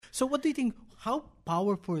So what do you think? How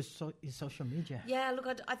powerful is social media? Yeah, look,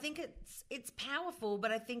 I think it's powerful,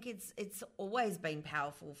 but I think it's always been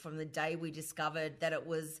powerful from the day we discovered that it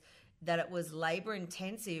was labour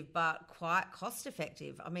intensive but quite cost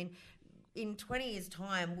effective. I mean, in 20 years'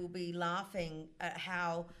 time, we'll be laughing at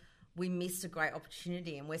how we missed a great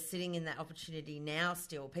opportunity, and we're sitting in that opportunity now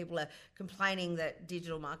still. People are complaining that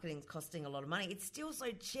digital marketing is costing a lot of money. It's still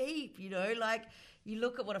so cheap, like you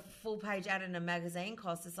look at what a full page ad in a magazine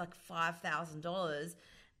costs, it's like $5,000,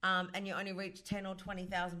 and you only reach 10 or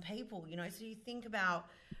 20,000 people, so you think about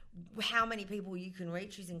how many people you can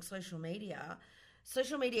reach using social media.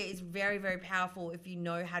 Social media is very, very powerful if you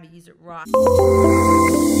know how to use it right.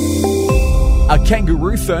 A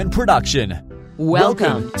Kangaroo Fern production.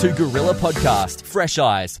 Welcome to Gorilla Podcast, Fresh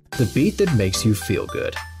Eyes. The beat that makes you feel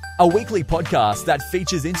good. A weekly podcast that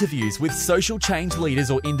features interviews with social change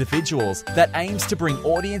leaders or individuals that aims to bring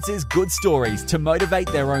audiences good stories to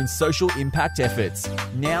motivate their own social impact efforts.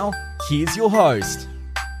 Now, here's your host.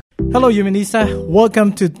 Hello, Yuminisa.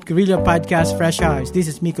 Welcome to Gorilla Podcast Fresh Eyes. This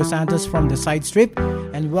is Miko Santos from The Side Strip,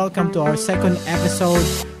 and welcome to our second episode.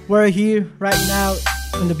 We're here right now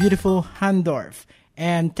in the beautiful Handorf.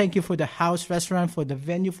 And thank you for the house restaurant for the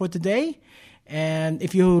venue for today. And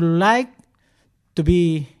if you like to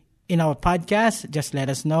be in our podcast, just let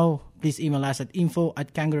us know. Please email us at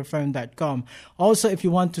info@kangaroofirm.com. Also, if you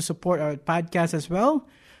want to support our podcast as well,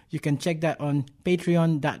 you can check that on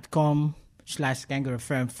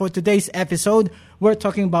patreon.com/kangaroofirm. For today's episode, we're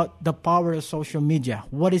talking about the power of social media.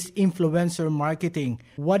 What is influencer marketing?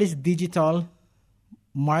 What is digital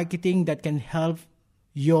marketing that can help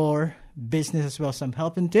your business as well? Some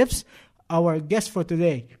helping tips. Our guest for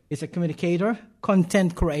today is a communicator,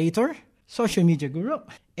 content creator, social media guru,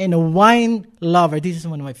 and a wine lover. This is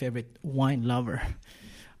one of my favorite, wine lover.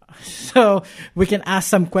 So we can ask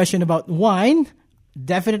some question about wine.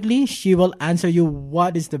 Definitely, she will answer you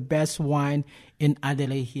what is the best wine in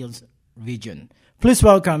Adelaide Hills region. Please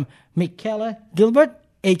welcome Michaela Gilbert,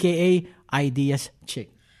 a.k.a. Ideas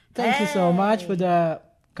Chick. Thank you so much for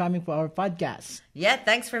coming for our podcast. Yeah,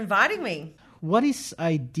 thanks for inviting me. What is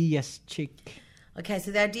Ideas Chick? Okay,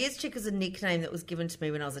 so the Ideas Chick is a nickname that was given to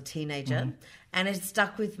me when I was a teenager, and it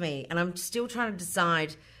stuck with me. And I'm still trying to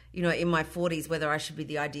decide, in my 40s, whether I should be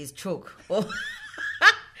the Ideas Chook or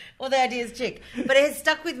the Ideas Chick. But it has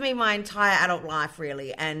stuck with me my entire adult life,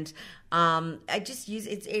 really. And I just use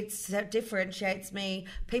it. It differentiates me.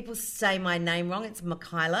 People say my name wrong. It's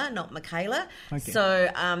Michaela, not Michaela. Okay.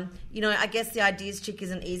 So, I guess the Ideas Chick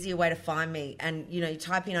is an easier way to find me. And, you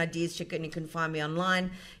type in Ideas Chick and you can find me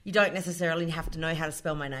online. You don't necessarily have to know how to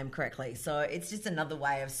spell my name correctly. So it's just another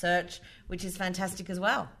way of search, which is fantastic as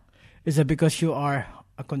well. Is it because you are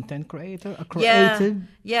a content creator, a creative?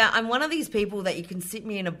 Yeah, I'm one of these people that you can sit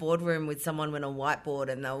me in a boardroom with someone with a whiteboard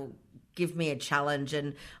and they'll give me a challenge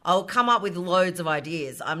and I'll come up with loads of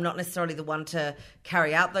ideas. I'm not necessarily the one to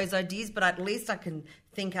carry out those ideas, but at least I can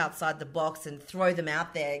think outside the box and throw them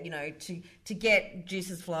out there, to get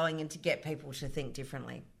juices flowing and to get people to think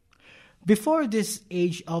differently. Before this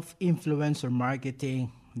age of influencer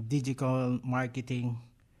marketing, digital marketing,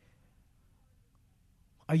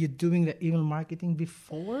 are you doing the email marketing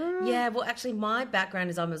before? Yeah, well, actually, my background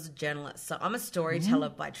is I was a journalist. So I'm a storyteller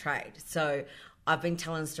by trade. So I've been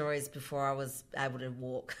telling stories before I was able to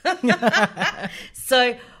walk.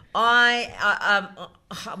 So my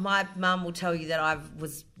mum will tell you that I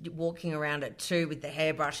was walking around at 2 with the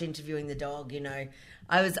hairbrush interviewing the dog,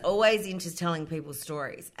 I was always into telling people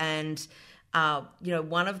stories. And,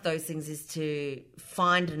 one of those things is to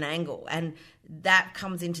find an angle. And that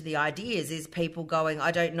comes into the ideas is people going,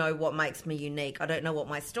 I don't know what makes me unique. I don't know what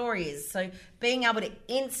my story is. So being able to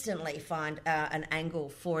instantly find an angle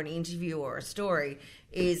for an interview or a story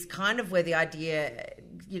is kind of where the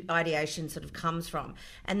ideation sort of comes from.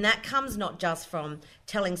 And that comes not just from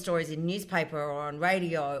telling stories in newspaper or on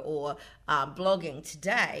radio or blogging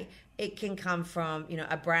today. It can come from,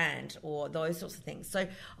 a brand or those sorts of things. So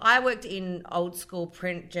I worked in old school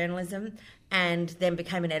print journalism and then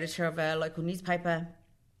became an editor of a local newspaper.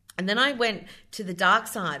 And then I went to the dark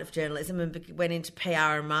side of journalism and went into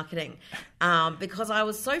PR and marketing because I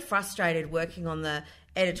was so frustrated working on the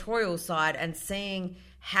editorial side and seeing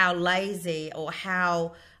how lazy or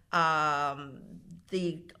how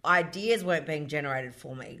the ideas weren't being generated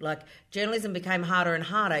for me. Like journalism became harder and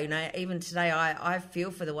harder. Even today I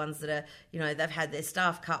feel for the ones that are, they've had their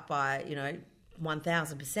staff cut by,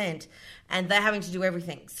 1000%, and they're having to do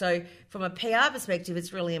everything. So from a PR perspective,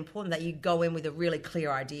 it's really important that you go in with a really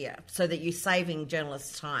clear idea so that you're saving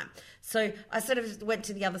journalists time. So I sort of went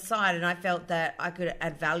to the other side, and I felt that I could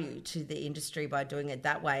add value to the industry by doing it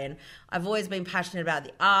that way. And I've always been passionate about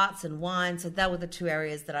the arts and wine, so that were the two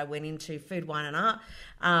areas that I went into, food, wine and art.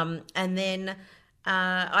 And then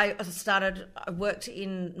I worked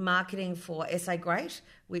in marketing for SA Great,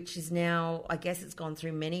 which is now, I guess it's gone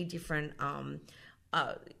through many different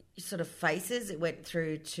sort of faces. It went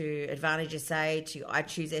through to Advantage SA, to I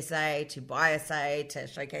Choose SA, to Buy SA, to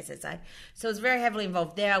Showcase SA. So I was very heavily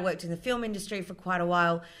involved there. I worked in the film industry for quite a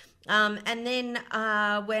while. And then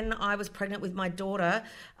when I was pregnant with my daughter,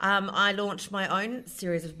 I launched my own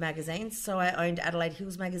series of magazines. So I owned Adelaide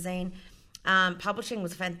Hills magazine. Publishing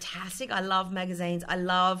was fantastic. I love magazines. I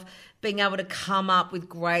love being able to come up with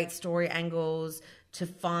great story angles to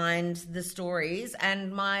find the stories.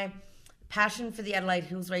 And my passion for the Adelaide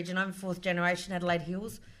Hills region, I'm 4th generation Adelaide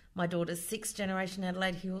Hills. My daughter's 6th generation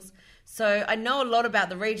Adelaide Hills. So I know a lot about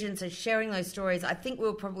the region, so sharing those stories, I think we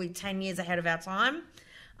were probably 10 years ahead of our time.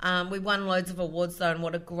 We won loads of awards though, and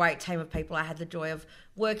what a great team of people I had the joy of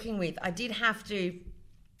working with. I did have to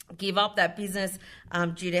give up that business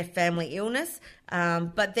due to family illness,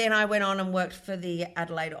 but then I went on and worked for the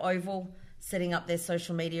Adelaide Oval, setting up their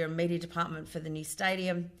social media and media department for the new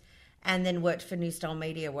stadium, and then worked for New Style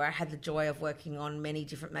Media, where I had the joy of working on many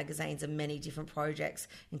different magazines and many different projects,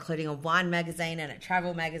 including a wine magazine and a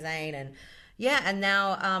travel magazine. And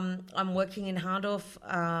now I'm working in Hahndorf,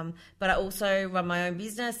 but I also run my own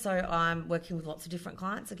business, so I'm working with lots of different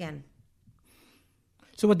clients again.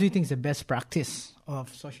 So what do you think is the best practice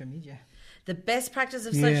of social media? The best practice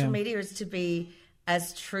of social media is to be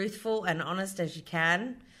as truthful and honest as you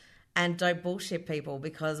can, and don't bullshit people,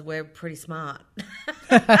 because we're pretty smart.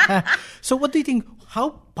 So what do you think,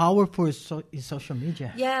 how powerful is social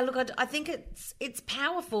media? Yeah, look, I think it's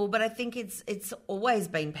powerful, but I think it's always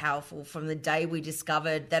been powerful from the day we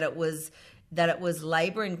discovered that it was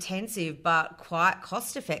labour intensive but quite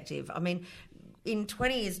cost effective. I mean, in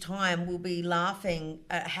 20 years' time, we'll be laughing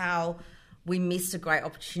at how we missed a great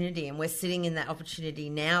opportunity, and we're sitting in that opportunity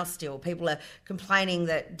now still. People are complaining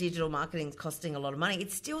that digital marketing is costing a lot of money.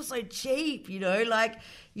 It's still so cheap, like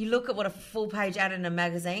you look at what a full page ad in a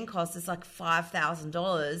magazine costs, it's like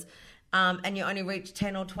 $5,000, and you only reach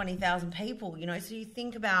 10 or 20,000 people, so you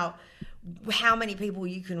think about how many people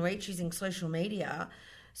you can reach using social media.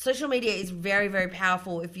 Social media is very, very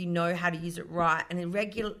powerful if you know how to use it right,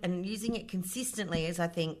 and using it consistently is, I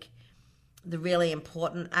think, the really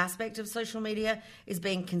important aspect of social media is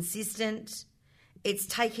being consistent. It's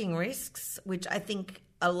taking risks, which I think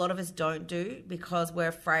a lot of us don't do because we're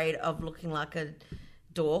afraid of looking like a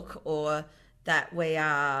dork, or that we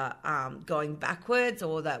are going backwards,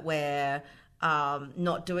 or that we're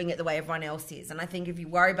not doing it the way everyone else is. And I think if you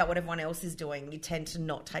worry about what everyone else is doing, you tend to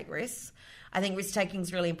not take risks. I think risk-taking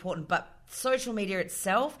is really important, but social media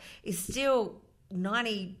itself is still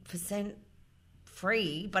 90%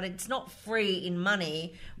 free, but it's not free in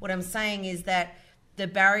money. What I'm saying is that the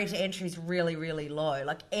barrier to entry is really, really low.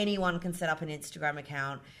 Like, anyone can set up an Instagram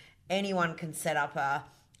account. Anyone can set up a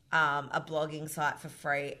blogging site for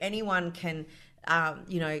free. Anyone can,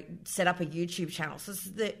 set up a YouTube channel. So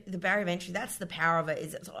the barrier of entry, that's the power of it,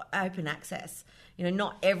 is it's open access.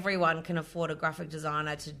 Not everyone can afford a graphic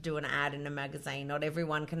designer to do an ad in a magazine. Not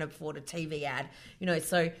everyone can afford a TV ad.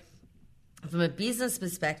 So from a business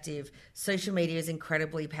perspective, social media is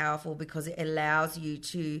incredibly powerful because it allows you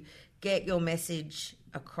to get your message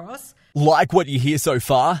across. Like what you hear so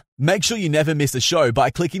far? Make sure you never miss a show by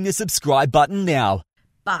clicking the subscribe button now.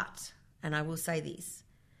 But, and I will say this,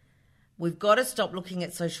 we've got to stop looking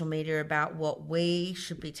at social media about what we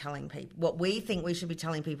should be telling people, what we think we should be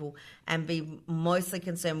telling people, and be mostly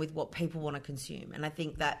concerned with what people want to consume. And I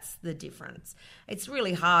think that's the difference. It's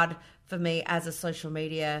really hard for me as a social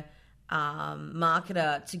media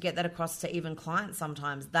marketer to get that across to even clients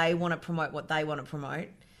sometimes. They want to promote what they want to promote.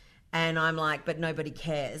 And I'm like, but nobody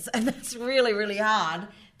cares. And that's really, really hard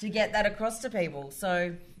to get that across to people.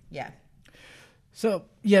 So, yeah. So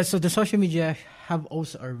the social media have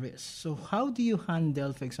also a risk. So how do you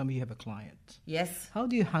handle, for example, you have a client. Yes. How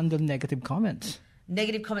do you handle negative comments?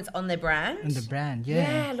 Negative comments on their brand? On the brand,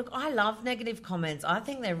 yeah. Yeah, look, I love negative comments. I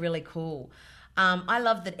think they're really cool. I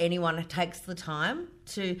love that anyone takes the time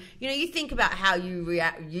to, you think about how you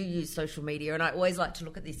use social media, and I always like to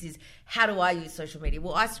look at this is, how do I use social media?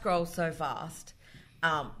 Well, I scroll so fast,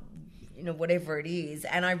 whatever it is,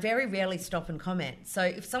 and I very rarely stop and comment. So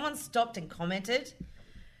if someone stopped and commented,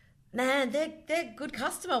 man, they're good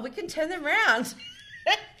customer. We can turn them around.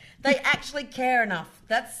 They actually care enough.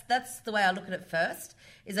 That's the way I look at it first,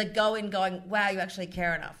 is I go in going, wow, you actually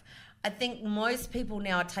care enough. I think most people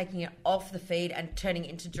now are taking it off the feed and turning it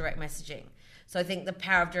into direct messaging. So I think the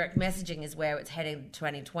power of direct messaging is where it's heading in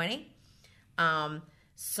 2020.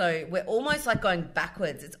 So we're almost like going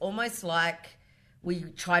backwards. It's almost like we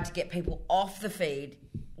tried to get people off the feed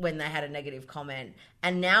when they had a negative comment.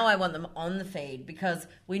 And now I want them on the feed because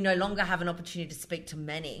we no longer have an opportunity to speak to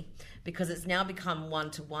many, because it's now become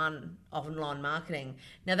one-to-one online marketing.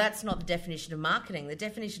 Now, that's not the definition of marketing. The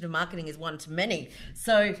definition of marketing is one-to-many.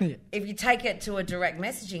 So if you take it to a direct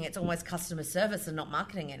messaging, it's almost customer service and not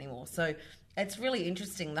marketing anymore. So it's really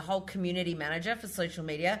interesting. The whole community manager for social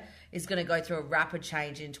media is going to go through a rapid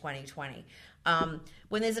change in 2020.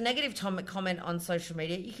 When there's a negative comment on social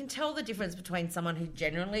media, you can tell the difference between someone who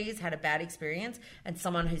generally has had a bad experience and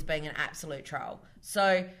someone who's being an absolute troll.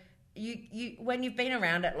 So you when you've been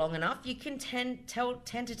around it long enough, you can tend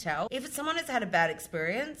to tell if someone has had a bad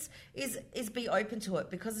experience, is be open to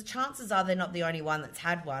it, because the chances are they're not the only one that's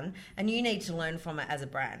had one, and you need to learn from it as a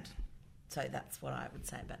brand. So that's what I would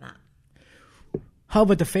say about that. How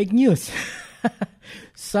about the fake news?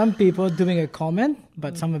 Some people doing a comment,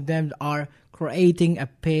 but some of them are creating a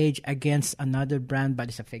page against another brand, but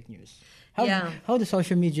it's a fake news. How the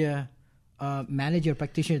social media manager,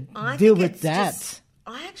 practitioner deal with that?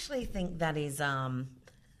 I actually think that is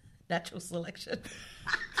natural selection.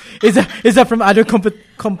 Is that from other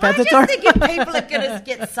competitors? I just think if people are going to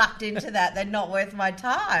get sucked into that, they're not worth my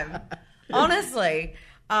time. Honestly,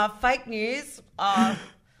 fake news.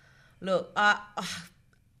 Look, I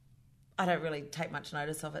don't really take much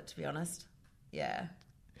notice of it, to be honest. Yeah.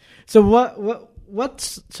 So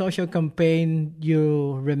what social campaign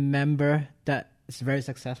you remember that is very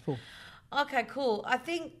successful? Okay, cool. I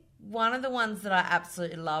think one of the ones that I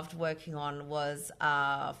absolutely loved working on was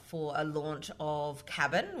for a launch of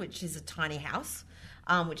Cabin, which is a tiny house,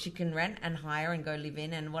 which you can rent and hire and go live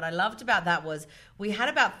in. And what I loved about that was we had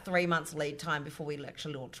about 3 months lead time before we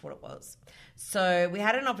actually launched what it was. So we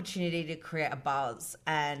had an opportunity to create a buzz,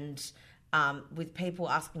 and with people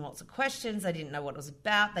asking lots of questions. They didn't know what it was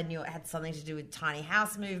about. They knew it had something to do with tiny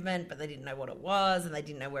house movement, but they didn't know what it was, and they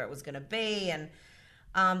didn't know where it was going to be. And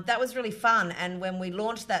that was really fun. And when we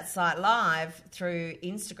launched that site live through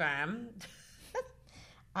Instagram,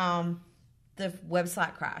 the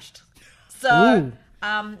website crashed. So,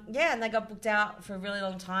 and they got booked out for a really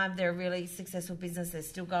long time. They're a really successful business. They're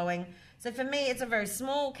still going. So for me, it's a very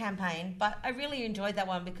small campaign, but I really enjoyed that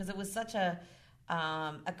one because it was such a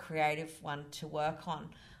creative one to work on.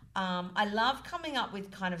 I love coming up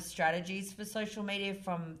with kind of strategies for social media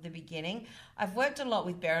from the beginning. I've worked a lot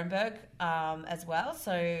with Berenberg as well,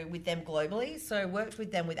 so with them globally. So worked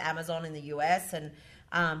with them with Amazon in the US, and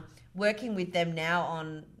working with them now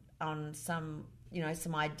on some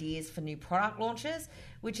ideas for new product launches,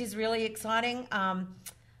 which is really exciting.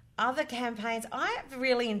 Other campaigns, I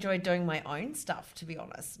really enjoyed doing my own stuff, to be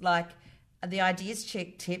honest. Like the Ideas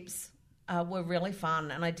Check tips were really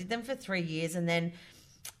fun, and I did them for 3 years, and then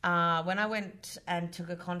when I went and took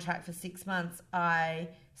a contract for 6 months, I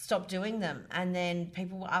stopped doing them. And then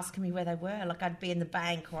people were asking me where they were. Like I'd be in the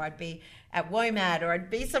bank, or I'd be at WOMAD, or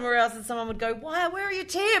I'd be somewhere else, and someone would go, "Why? Where are your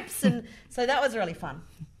tips?" And so that was really fun.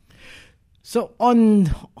 So on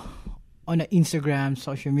Instagram,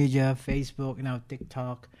 social media, Facebook, now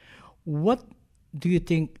TikTok, what do you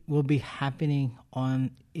think will be happening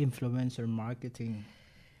on influencer marketing?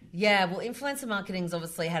 Yeah, well, influencer marketing's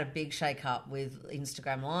obviously had a big shake-up with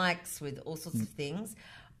Instagram likes, with all sorts of things.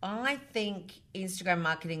 I think Instagram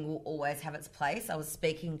marketing will always have its place. I was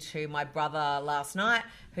speaking to my brother last night,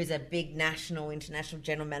 who's a big international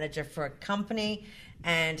general manager for a company,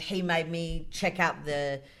 and he made me check out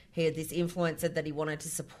he had this influencer that he wanted to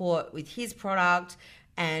support with his product,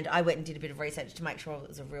 and I went and did a bit of research to make sure it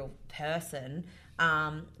was a real person.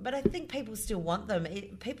 But I think people still want them.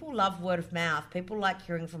 People love word of mouth. People like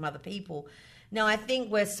hearing from other people. Now, I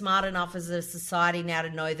think we're smart enough as a society now to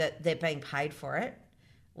know that they're being paid for it.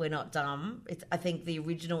 We're not dumb. I think the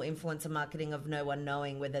original influencer marketing of no one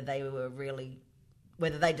knowing whether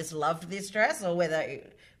they just loved this dress or whether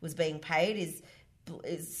it was being paid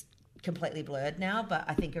is completely blurred now. But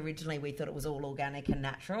I think originally we thought it was all organic and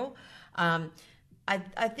natural.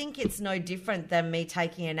 I think it's no different than me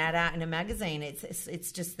taking an ad out in a magazine.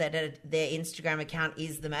 It's just that their Instagram account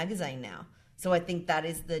is the magazine now. So I think that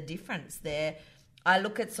is the difference there. I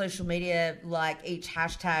look at social media like each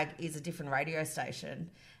hashtag is a different radio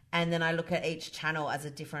station, and then I look at each channel as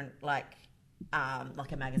a different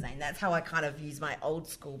like a magazine. That's how I kind of use my old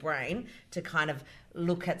school brain to kind of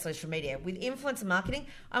look at social media. With influencer marketing,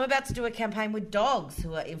 I'm about to do a campaign with dogs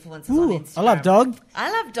who are influencers on Instagram. I love dog.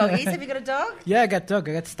 I love doggies. Have you got a dog? Yeah, I got dog.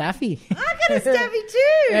 I got Staffy. I got a Staffy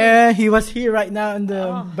too. Yeah, he was here right now in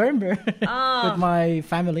the Burnber with my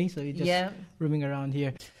family, so he's just roaming around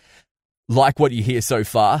here. Like what you hear so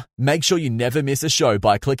far? Make sure you never miss a show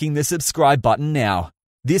by clicking the subscribe button now.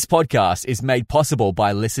 This podcast is made possible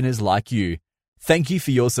by listeners like you. Thank you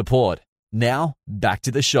for your support. Now, back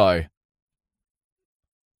to the show.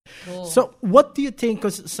 Cool. So, what do you think?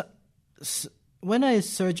 Because when I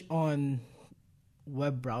search on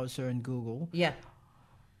web browser and Google,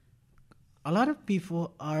 a lot of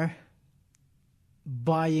people are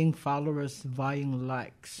buying followers, buying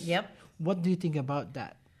likes. Yep. What do you think about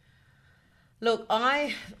that? Look,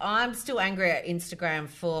 I'm still angry at Instagram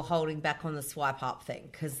for holding back on the swipe up thing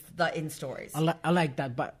because in stories. I like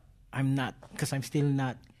that, but I'm not, because I'm still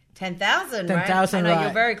not. 10,000, right? 10,000, I know, right.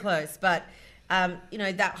 You're very close. But,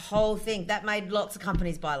 that whole thing, that made lots of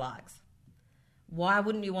companies buy likes. Why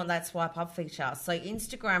wouldn't you want that swipe up feature? So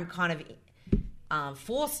Instagram kind of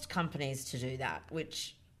forced companies to do that,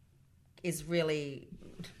 which is really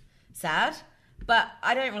sad. But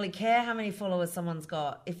I don't really care how many followers someone's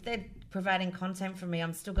got. If they're providing content for me,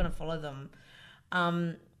 I'm still going to follow them.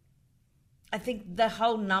 I think the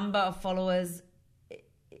whole number of followers,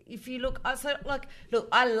 if you look,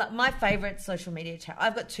 my favorite social media channel,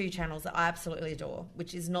 I've got 2 channels that I absolutely adore,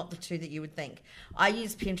 which is not the 2 that you would think. I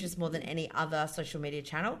use Pinterest more than any other social media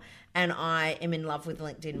channel, and I am in love with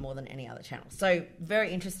LinkedIn more than any other channel. So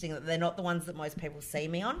very interesting that they're not the ones that most people see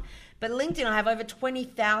me on. But LinkedIn, I have over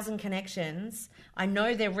 20,000 connections. I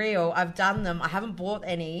know they're real. I've done them. I haven't bought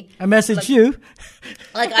any. I messaged you.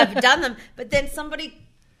 I've done them. But then somebody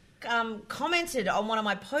commented on one of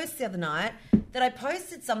my posts the other night that I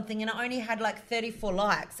posted something and I only had 34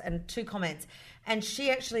 likes and 2 comments. And she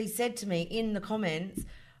actually said to me in the comments,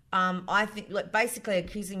 I think, basically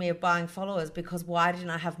accusing me of buying followers because why didn't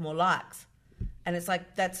I have more likes? And it's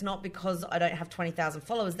that's not because I don't have 20,000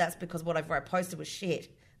 followers. That's because whatever I posted was shit.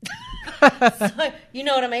 So, you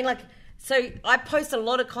know what I mean? So I post a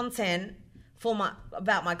lot of content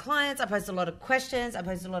about my clients. I post a lot of questions. I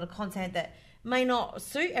post a lot of content that may not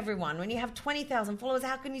suit everyone. When you have 20,000 followers,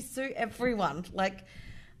 how can you suit everyone? But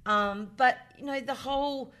the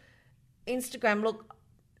whole Instagram, look,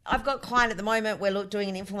 I've got a client at the moment, we're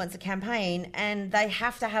doing an influencer campaign and they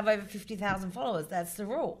have to have over 50,000 followers. That's the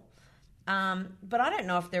rule. But I don't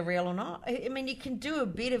know if they're real or not. I mean, you can do a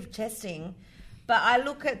bit of testing, but I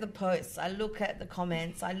look at the posts, I look at the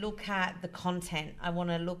comments, I look at the content. I want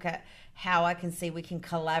to look at how I can see we can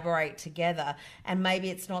collaborate together. And maybe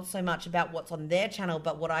it's not so much about what's on their channel,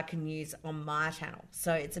 but what I can use on my channel.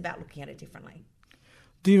 So it's about looking at it differently.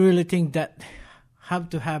 Do you really think that have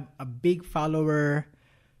to have a big follower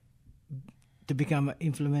to become an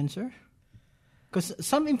influencer? Because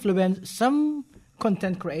some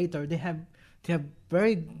content creator, they have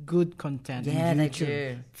very good content. Yeah, on they YouTube,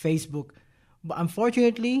 do. Facebook. But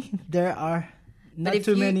unfortunately, there are not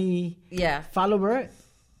too many followers.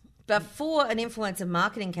 But for an influencer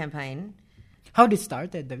marketing campaign... How did it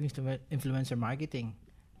started, the influencer marketing?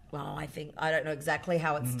 Well, I don't know exactly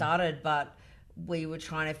how it started, but we were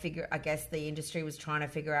trying to I guess the industry was trying to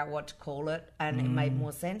figure out what to call it, and it made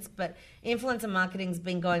more sense. But influencer marketing's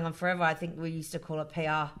been going on forever. I think we used to call it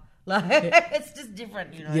PR. It's just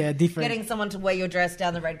different, Yeah, different. Getting someone to wear your dress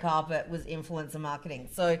down the red carpet was influencer marketing.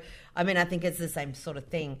 So, I mean, I think it's the same sort of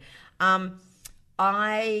thing.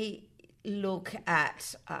 I look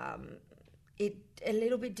at it a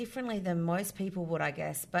little bit differently than most people would, I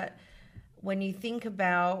guess. But when you think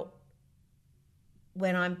about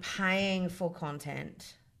when I'm paying for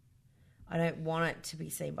content, I don't want it to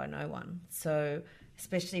be seen by no one. So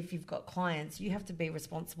especially if you've got clients, you have to be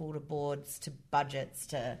responsible to boards, to budgets,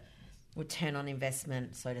 to return on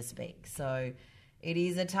investment, so to speak. So it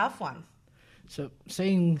is a tough one. So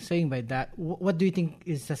saying by that, what do you think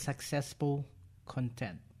is a successful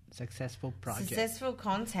content, successful project? Successful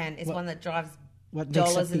content is one that drives what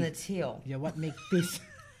dollars in the till. Yeah, what makes this...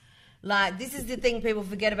 This is the thing people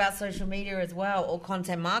forget about social media as well, or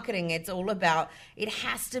content marketing. It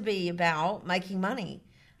has to be about making money.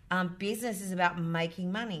 Business is about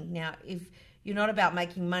making money. Now, if you're not about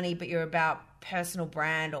making money, but you're about personal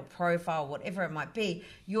brand or profile, whatever it might be,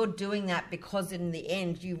 you're doing that because in the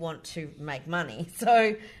end you want to make money.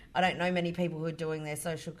 So I don't know many people who are doing their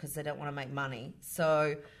social because they don't want to make money.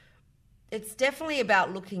 So it's definitely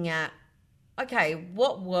about looking at, okay,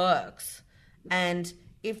 what works? And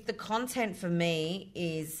if the content for me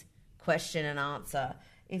is question and answer,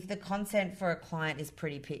 if the content for a client is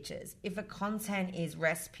pretty pictures, if a content is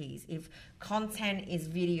recipes, if content is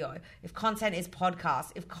video, if content is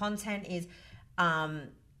podcast, if content is,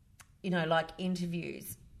 like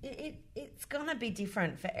interviews, it's going to be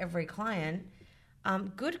different for every client.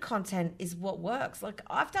 Good content is what works. Like,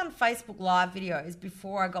 I've done Facebook Live videos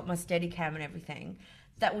before I got my Steadicam and everything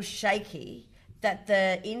that was shaky, that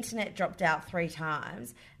the internet dropped out 3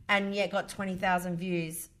 times and yet got 20,000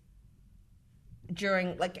 views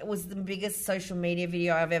during, like, it was the biggest social media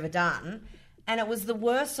video I've ever done. And it was the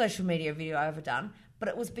worst social media video I've ever done, but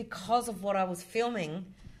it was because of what I was filming.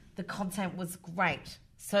 The content was great.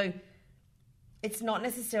 So it's not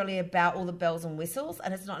necessarily about all the bells and whistles,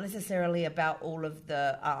 and it's not necessarily about all of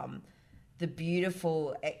the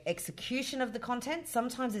beautiful execution of the content.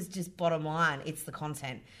 Sometimes it's just bottom line, it's the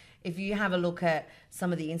content. If you have a look at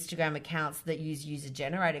some of the Instagram accounts that use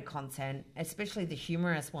user-generated content, especially the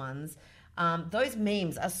humorous ones, those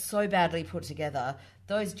memes are so badly put together.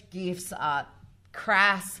 Those GIFs are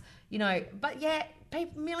crass, but yeah,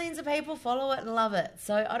 millions of people follow it and love it.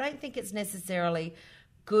 So I don't think it's necessarily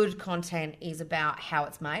good content is about how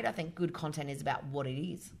it's made. I think good content is about what it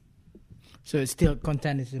is. So it's still,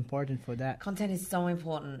 content is important for that. Content is so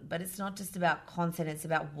important, but it's not just about content. It's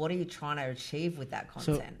about what are you trying to achieve with that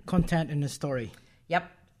content. So content in a story. Yep.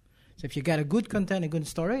 So if you got a good content, a good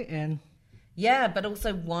story, and... Yeah, but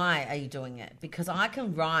also why are you doing it? Because I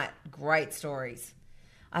can write great stories.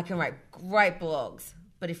 I can write great blogs.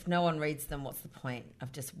 But if no one reads them, what's the point?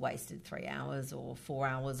 I've just wasted 3 hours or 4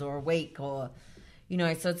 hours or a week or...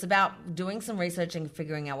 so it's about doing some research and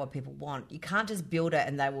figuring out what people want. You can't just build it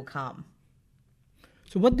and they will come.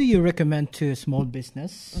 So what do you recommend to a small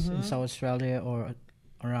business in South Australia or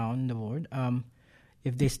around the world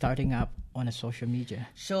if they're starting up on a social media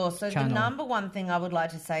Sure. So channel? The number one thing I would like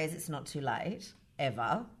to say is it's not too late,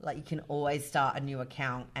 ever. Like, you can always start a new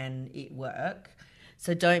account and it work.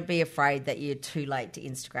 So don't be afraid that you're too late to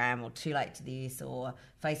Instagram or too late to this or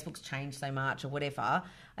Facebook's changed so much or whatever.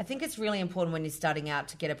 I think it's really important when you're starting out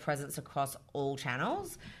to get a presence across all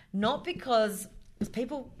channels, not because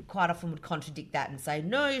people quite often would contradict that and say,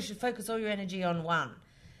 no, you should focus all your energy on one.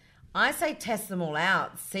 I say test them all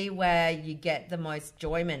out, see where you get the most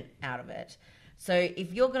enjoyment out of it. So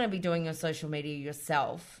if you're going to be doing your social media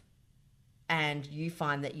yourself and you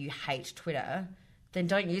find that you hate Twitter, then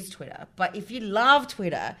don't use Twitter. But if you love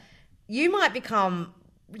Twitter, you might become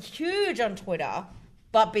huge on Twitter,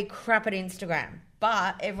 but be crap at Instagram.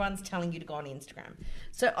 But everyone's telling you to go on Instagram.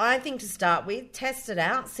 So I think to start with, test it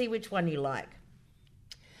out, see which one you like.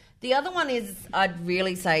 The other one is, I'd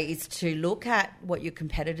really say, is to look at what your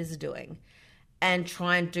competitors are doing and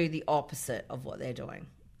try and do the opposite of what they're doing.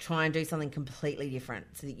 Try and do something completely different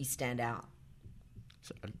so that you stand out.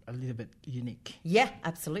 So a little bit unique. Yeah,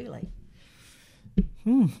 absolutely.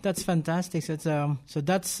 That's fantastic. So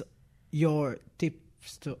that's your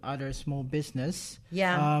tips to other small business.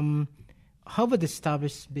 Yeah. How about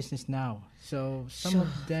established business now? So some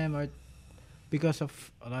of them are because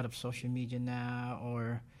of a lot of social media now,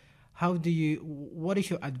 or what is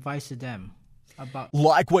your advice to them about?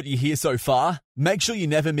 Like what you hear so far? Make sure you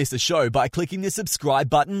never miss a show by clicking the subscribe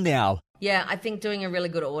button now. Yeah, I think doing a really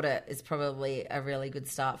good audit is probably a really good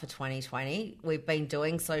start for 2020. We've been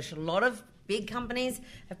doing social. A lot of big companies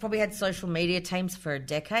have probably had social media teams for a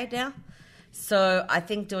decade now. So I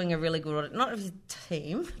think doing a really good audit, not of your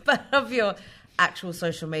team, but of your actual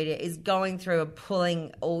social media, is going through and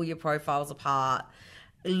pulling all your profiles apart,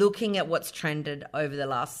 looking at what's trended over the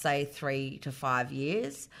last, say, 3 to 5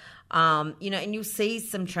 years. And you'll see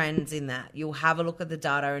some trends in that. You'll have a look at the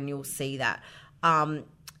data and you'll see that.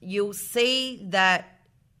 You'll see that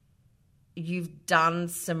you've done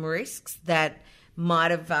some risks that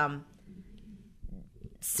might have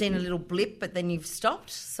seen a little blip, but then you've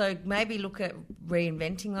stopped. So maybe look at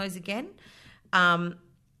reinventing those again.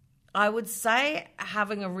 I would say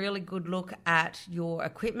having a really good look at your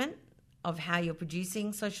equipment of how you're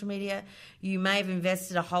producing social media. You may have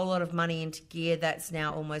invested a whole lot of money into gear that's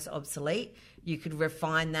now almost obsolete. You could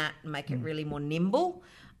refine that and make it really more nimble.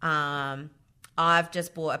 I've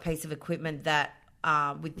just bought a piece of equipment that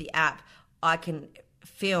with the app I can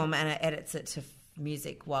film and it edits it to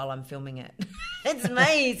music while I'm filming it. It's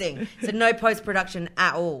amazing. So no post-production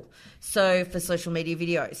at all. So for social media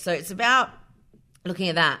videos. So it's about looking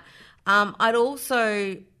at that. I'd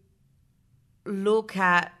also look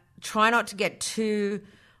at, try not to get too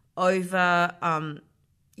over,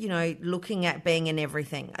 looking at being in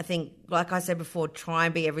everything. I think, like I said before, try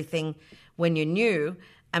and be everything when you're new.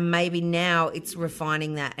 And maybe now it's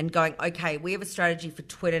refining that and going, okay, we have a strategy for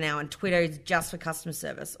Twitter now, and Twitter is just for customer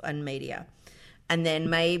service and media. And then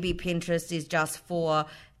maybe Pinterest is just for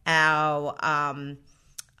our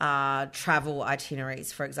travel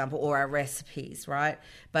itineraries, for example, or our recipes, right?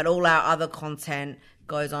 But all our other content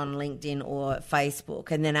goes on LinkedIn or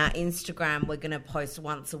Facebook. And then our Instagram, we're going to post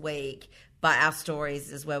once a week, but our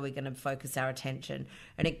stories is where we're going to focus our attention.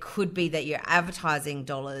 And it could be that your advertising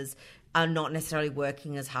dollars are not necessarily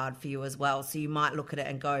working as hard for you as well. So you might look at it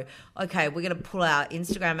and go, okay, we're going to pull out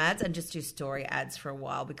Instagram ads and just do story ads for a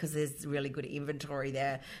while because there's really good inventory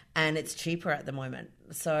there and it's cheaper at the moment.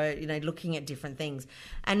 So, looking at different things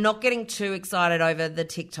and not getting too excited over the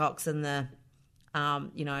TikToks and the,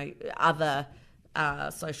 other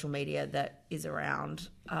social media that is around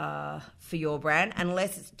for your brand,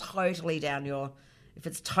 unless it's totally if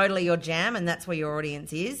it's totally your jam and that's where your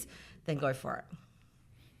audience is, then go for it.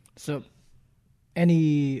 So,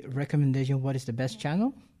 any recommendation? What is the best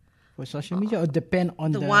channel for social media, or depend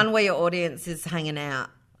on the one where your audience is hanging out?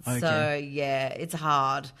 Okay. So yeah, it's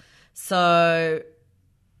hard. So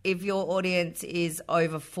if your audience is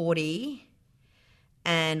over 40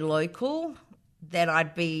 and local, then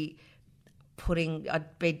I'd be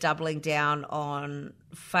doubling down on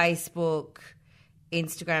Facebook,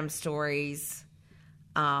 Instagram stories,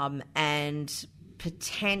 and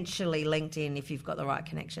potentially LinkedIn if you've got the right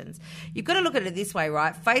connections. You've got to look at it this way,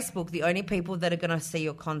 right? Facebook, the only people that are going to see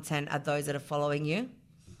your content are those that are following you.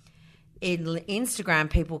 In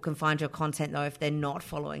Instagram, people can find your content, though, if they're not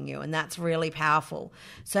following you, and that's really powerful.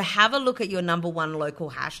 So have a look at your number one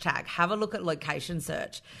local hashtag. Have a look at location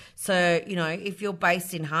search. So, if you're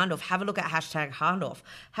based in Hahndorf, have a look at hashtag Hahndorf.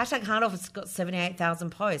 Hashtag Hahndorf has got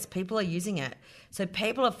 78,000 posts. People are using it. So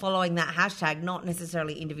people are following that hashtag, not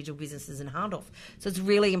necessarily individual businesses in Hahndorf. So it's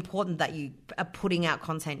really important that you are putting out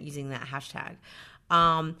content using that hashtag.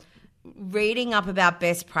 Reading up about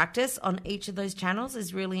best practice on each of those channels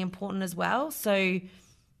is really important as well. So,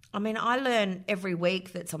 I learn every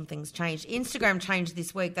week that something's changed. Instagram changed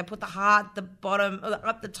this week. They put the heart at the bottom,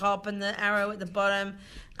 up the top, and the arrow at the bottom.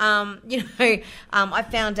 I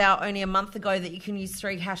found out only a month ago that you can use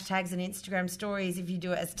 3 hashtags in Instagram stories if you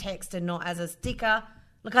do it as text and not as a sticker.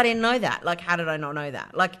 Look, I didn't know that. How did I not know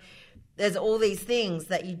that? There's all these things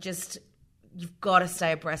that you've got to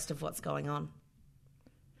stay abreast of what's going on.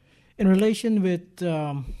 In relation with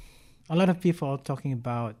a lot of people are talking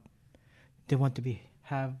about they want to be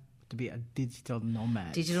a digital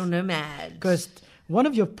nomad. Digital nomad. Because one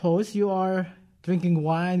of your posts, you are drinking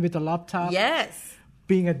wine with a laptop. Yes.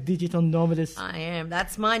 Being a digital nomad is... I am.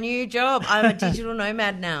 That's my new job. I'm a digital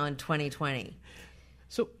nomad now in 2020.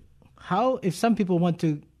 So if some people want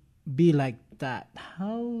to be like that,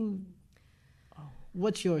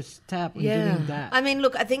 what's your step in doing that?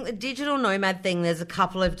 Look, I think the digital nomad thing, there's a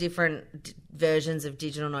couple of different versions of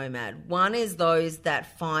digital nomad. One is those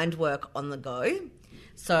that find work on the go.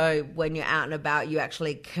 So when you're out and about, you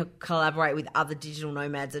actually collaborate with other digital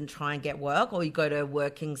nomads and try and get work, or you go to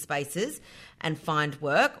working spaces and find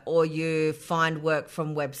work, or you find work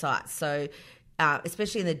from websites. So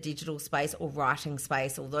especially in the digital space or writing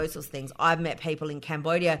space or those sorts of things. I've met people in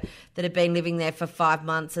Cambodia that have been living there for 5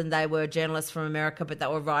 months and they were journalists from America, but they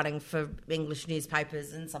were writing for English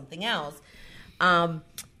newspapers and something else.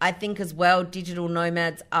 I think as well, digital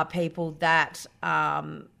nomads are people that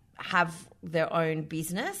have their own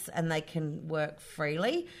business and they can work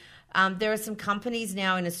freely. There are some companies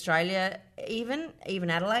now in Australia, even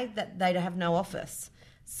Adelaide, that they have no office.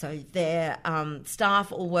 So their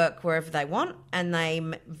staff all work wherever they want, and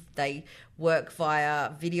they work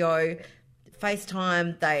via video,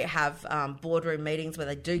 FaceTime. They have boardroom meetings where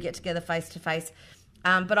they do get together face to face.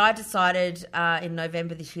 But I decided in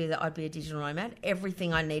November this year that I'd be a digital nomad.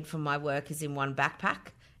 Everything I need for my work is in one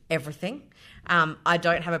backpack. Everything. I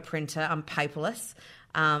don't have a printer. I'm paperless.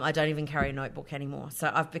 I don't even carry a notebook anymore. So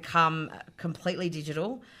I've become completely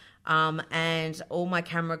digital. And all my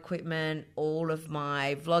camera equipment, all of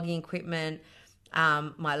my vlogging equipment,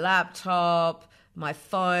 my laptop, my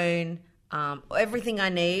phone, everything I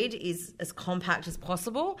need is as compact as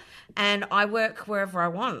possible. And I work wherever I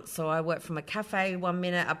want. So I work from a cafe 1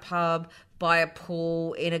 minute, a pub, by a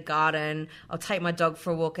pool, in a garden. I'll take my dog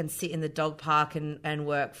for a walk and sit in the dog park and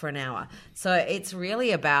work for an hour. So it's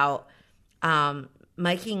really about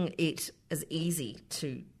making it as easy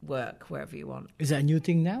to work wherever you want. Is that a new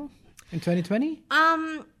thing now in 2020?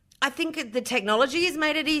 I think the technology has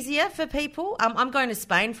made it easier for people. I'm going to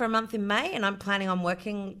Spain for a month in May, and I'm planning on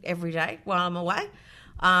working every day while I'm away.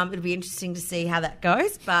 It'll be interesting to see how that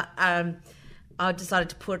goes, but I decided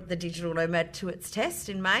to put the digital nomad to its test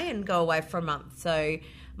in May and go away for a month. So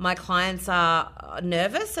my clients are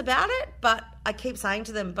nervous about it, but I keep saying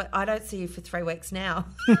to them, but I don't see you for 3 weeks now.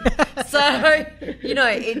 So,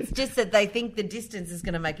 it's just that they think the distance is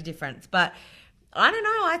going to make a difference. But I don't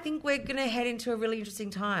know. I think we're going to head into a really interesting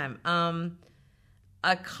time.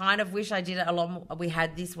 I kind of wish I did it a lot more. We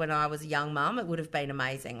had this when I was a young mum. It would have been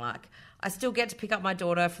amazing. Like, I still get to pick up my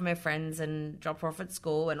daughter from her friends and drop her off at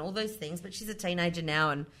school and all those things, but she's a teenager now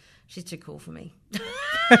and she's too cool for me.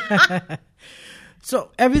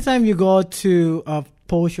 So every time you go to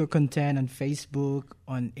post your content on Facebook,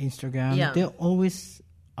 on Instagram, there's always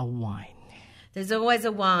a wine. There's always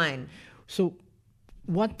a wine. So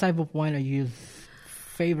what type of wine are you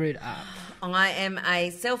favorite of? I am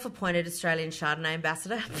a self-appointed Australian Chardonnay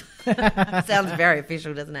ambassador. Sounds very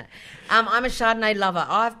official, doesn't it? I'm a Chardonnay lover.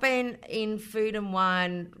 I've been in food and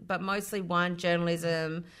wine, but mostly wine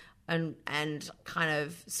journalism and kind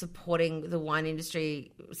of supporting the wine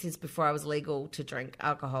industry since before I was legal to drink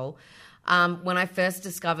alcohol. When I first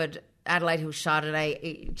discovered Adelaide Hills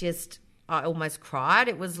Chardonnay, I almost cried.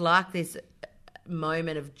 It was like this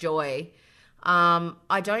moment of joy.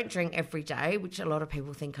 I don't drink every day, which a lot of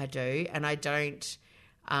people think I do, and I don't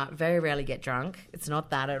very rarely get drunk. It's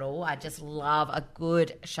not that at all. I just love a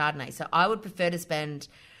good Chardonnay. So I would prefer to spend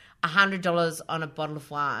 $100 on a bottle of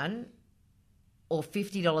wine or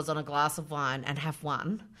 $50 on a glass of wine and have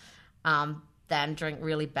one than drink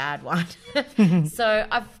really bad wine. So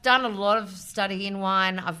I've done a lot of study in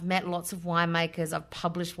wine. I've met lots of winemakers. I've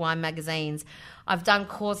published wine magazines. I've done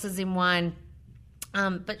courses in wine.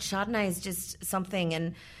 But Chardonnay is just something,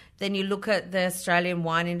 and then you look at the Australian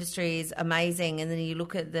wine industry is amazing, and then you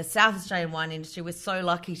look at the South Australian wine industry. We're so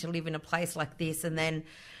lucky to live in a place like this, and then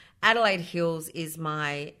Adelaide Hills is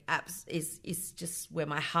is just where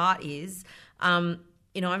my heart is. I'm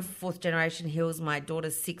 4th generation Hills. My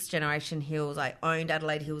daughter's 6th generation Hills. I owned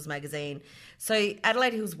Adelaide Hills magazine, so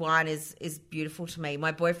Adelaide Hills wine is beautiful to me.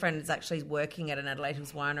 My boyfriend is actually working at an Adelaide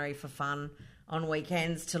Hills winery for fun on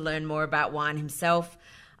weekends to learn more about wine himself.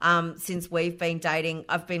 Since we've been dating,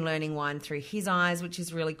 I've been learning wine through his eyes, which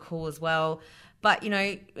is really cool as well. But,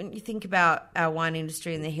 when you think about our wine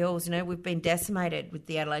industry in the hills, we've been decimated with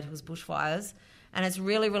the Adelaide Hills bushfires, and it's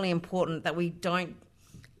really, really important that we don't,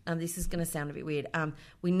 this is going to sound a bit weird,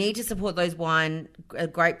 we need to support those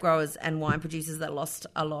grape growers and wine producers that lost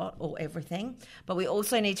a lot or everything, but we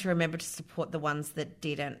also need to remember to support the ones that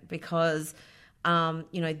didn't, because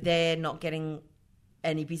they're not getting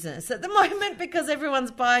any business at the moment because everyone's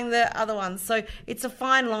buying the other ones. So it's a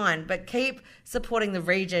fine line, but keep supporting the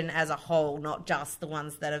region as a whole, not just the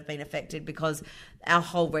ones that have been affected, because our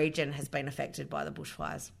whole region has been affected by the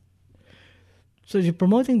bushfires. So you're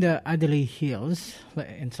promoting the Adelaide Hills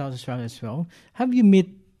in South Australia as well. Have you met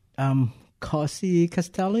Cosi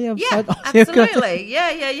Castelli? Yeah, absolutely.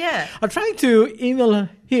 Yeah. I'm trying to email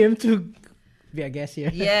him to be a guest here.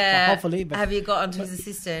 Yeah. Hopefully. But have you got onto his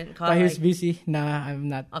assistant, Kylie? But he's busy. Nah, I'm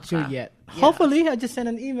not sure yet. Yeah. Hopefully, I just sent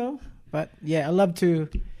an email. But yeah, I love to.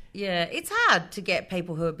 Yeah, it's hard to get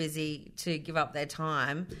people who are busy to give up their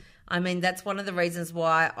time. I mean, that's one of the reasons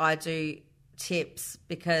why I do tips,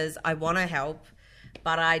 because I want to help,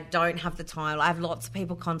 but I don't have the time. I have lots of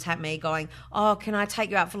people contact me going, oh, can I take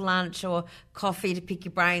you out for lunch or coffee to pick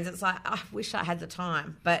your brains? It's like, I wish I had the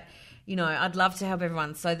time. But, I'd love to help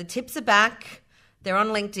everyone. So the tips are back. They're on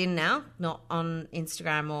LinkedIn now, not on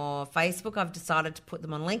Instagram or Facebook. I've decided to put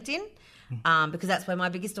them on LinkedIn because that's where my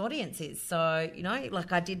biggest audience is. So,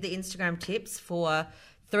 I did the Instagram tips for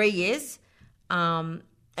 3 years and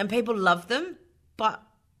people love them, but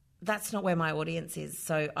that's not where my audience is.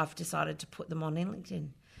 So I've decided to put them on in LinkedIn.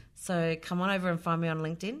 So come on over and find me on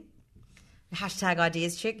LinkedIn.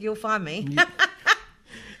 #IdeasChick, you'll find me.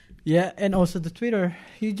 Yeah, and also the Twitter.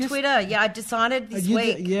 Twitter, I decided this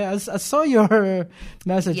week. I saw your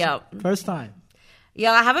message first time.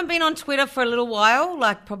 Yeah, I haven't been on Twitter for a little while,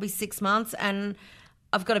 like probably 6 months, and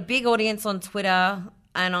I've got a big audience on Twitter,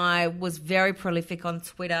 and I was very prolific on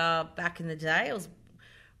Twitter back in the day. I was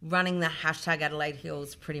running the #Adelaide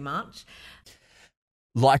Hills pretty much.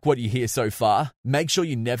 Like what you hear so far? Make sure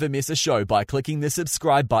you never miss a show by clicking the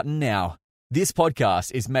subscribe button now. This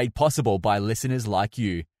podcast is made possible by listeners like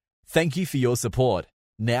you. Thank you for your support.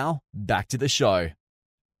 Now, back to the show.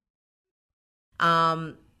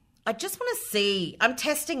 I just want to see, I'm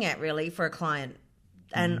testing it really for a client.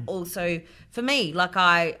 And also for me,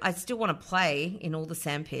 I still want to play in all the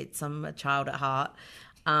sandpits. I'm a child at heart.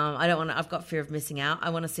 I've got fear of missing out. I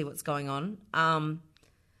want to see what's going on.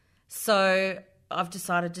 So I've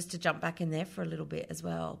decided just to jump back in there for a little bit as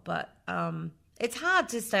well. But it's hard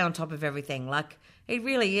to stay on top of everything. It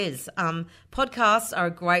really is. Podcasts are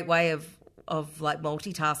a great way of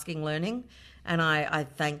multitasking learning. And I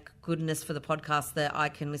thank goodness for the podcast that I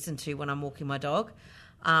can listen to when I'm walking my dog.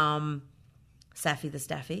 Saffy the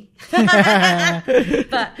Staffy.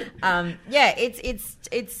 But yeah,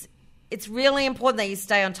 it's really important that you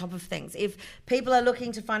stay on top of things. If people are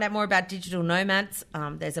looking to find out more about digital nomads,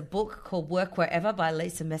 there's a book called Work Wherever by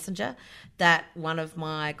Lisa Messenger that one of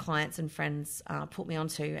my clients and friends put me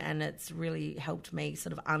onto, and it's really helped me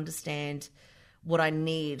sort of understand what I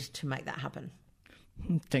need to make that happen.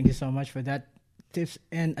 Thank you so much for that tips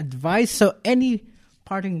and advice. So any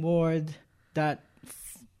parting word that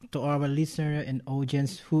to our listener and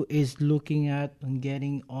audience who is looking at and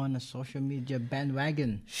getting on a social media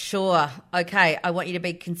bandwagon? Sure. Okay. I want you to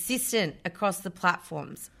be consistent across the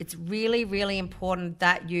platforms. It's really, really important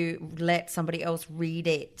that you let somebody else read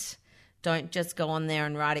it. Don't just go on there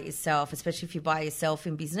and write it yourself, especially if you're by yourself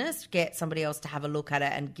in business. Get somebody else to have a look at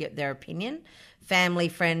it and get their opinion. Family,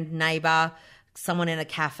 friend, neighbour, someone in a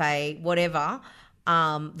cafe, whatever.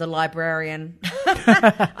 The librarian.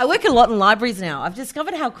 I work a lot in libraries now. I've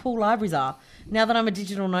discovered how cool libraries are. Now that I'm a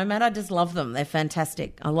digital nomad, I just love them. They're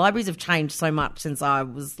fantastic. Libraries have changed so much since I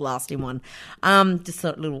was last in one. Just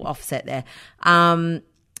a little offset there.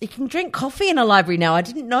 You can drink coffee in a library now. I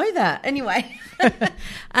didn't know that. Anyway.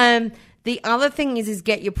 The other thing is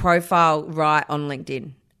get your profile right on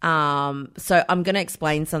LinkedIn. So I'm going to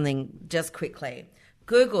explain something just quickly.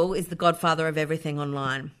 Google is the godfather of everything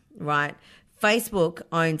online, right? Facebook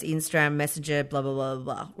owns Instagram, Messenger, blah, blah, blah,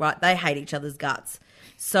 blah, right? They hate each other's guts.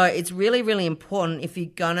 So it's really, really important if you're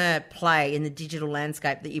going to play in the digital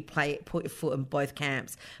landscape that you put your foot in both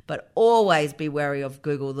camps, but always be wary of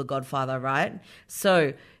Google, the godfather, right?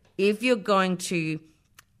 So if you're going to,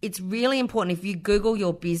 it's really important if you Google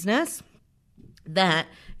your business that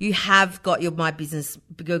you have got your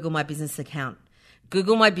Google My Business account.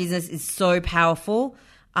 Google My Business is so powerful.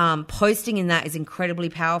 Posting in that is incredibly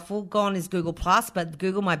powerful. Gone is Google Plus, but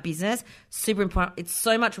Google My Business, super important. It's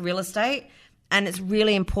so much real estate, and it's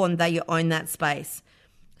really important that you own that space.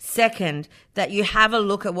 Second, that you have a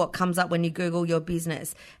look at what comes up when you Google your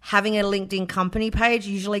business. Having a LinkedIn company page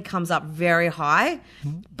usually comes up very high,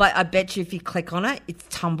 but I bet you if you click on it, it's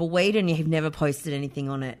tumbleweed and you've never posted anything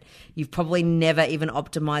on it. You've probably never even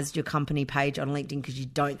optimized your company page on LinkedIn because you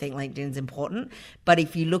don't think LinkedIn's important. But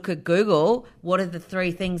if you look at Google, what are the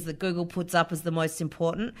 3 things that Google puts up as the most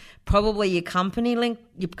important? Probably your company link,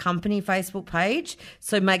 your company Facebook page.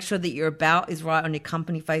 So make sure that your about is right on your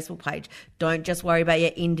company Facebook page. Don't just worry about your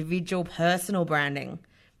individual personal branding,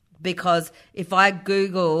 because if I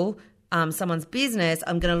Google someone's business,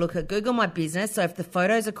 I'm going to look at Google My Business. So if the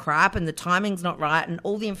photos are crap and the timing's not right and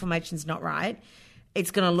all the information's not right, it's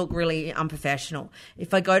going to look really unprofessional.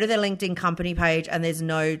 If I go to their LinkedIn company page and there's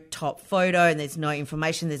no top photo and there's no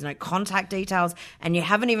information, there's no contact details, and you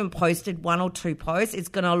haven't even posted 1 or 2 posts, it's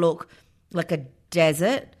going to look like a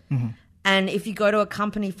desert. Mm-hmm. And if you go to a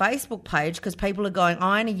company Facebook page, because people are going,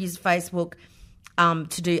 I only use Facebook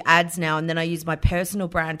to do ads now, and then I use my personal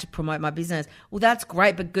brand to promote my business. Well, that's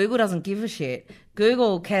great, but Google doesn't give a shit.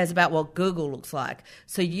 Google cares about what Google looks like.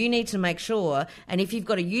 So you need to make sure, and if you've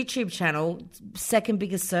got a YouTube channel, second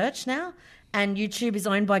biggest search now, and YouTube is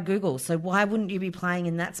owned by Google. So why wouldn't you be playing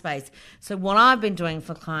in that space? So what I've been doing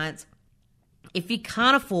for clients, if you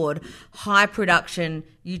can't afford high production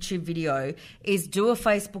YouTube video, is do a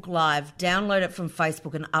Facebook Live, download it from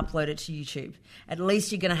Facebook and upload it to YouTube. At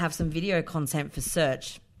least you're going to have some video content for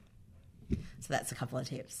search. So that's a couple of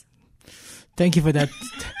tips. Thank you for that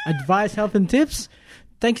advice, help, and tips.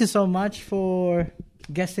 Thank you so much for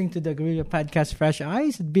guesting to the Guerrilla Podcast Fresh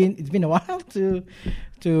Eyes. It's been a while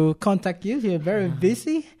to contact you. You're very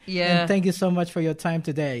busy. Yeah. And thank you so much for your time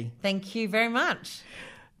today. Thank you very much.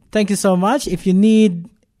 Thank you so much. If you need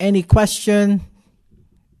any question,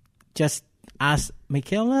 just ask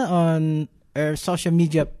Michaela on her social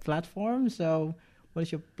media platform. So what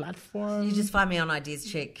is your platform? You just find me on Ideas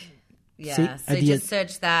Chick. Yeah. See, so Ideas. Just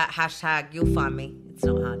search that hashtag. You'll find me. It's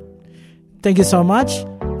not hard. Thank you so much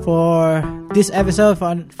for this episode.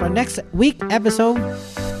 For next week episode,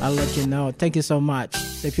 I'll let you know. Thank you so much.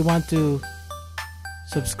 So if you want to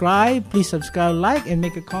subscribe, please subscribe, like, and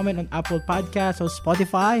make a comment on Apple Podcasts or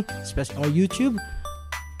Spotify, especially or YouTube.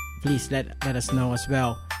 Please let us know as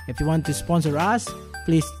well. If you want to sponsor us,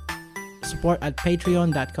 please support at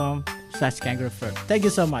patreon.com/kangaroofur. Thank you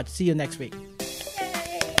so much. See you next week.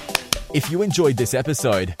 If you enjoyed this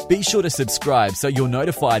episode, be sure to subscribe so you're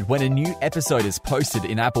notified when a new episode is posted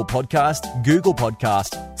in Apple Podcast, Google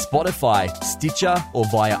Podcast, Spotify, Stitcher, or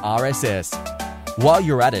via RSS. While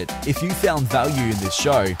you're at it, if you found value in this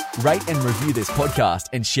show, rate and review this podcast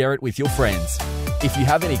and share it with your friends. If you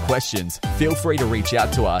have any questions, feel free to reach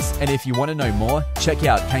out to us. And if you want to know more, check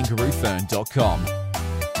out kangaroofern.com.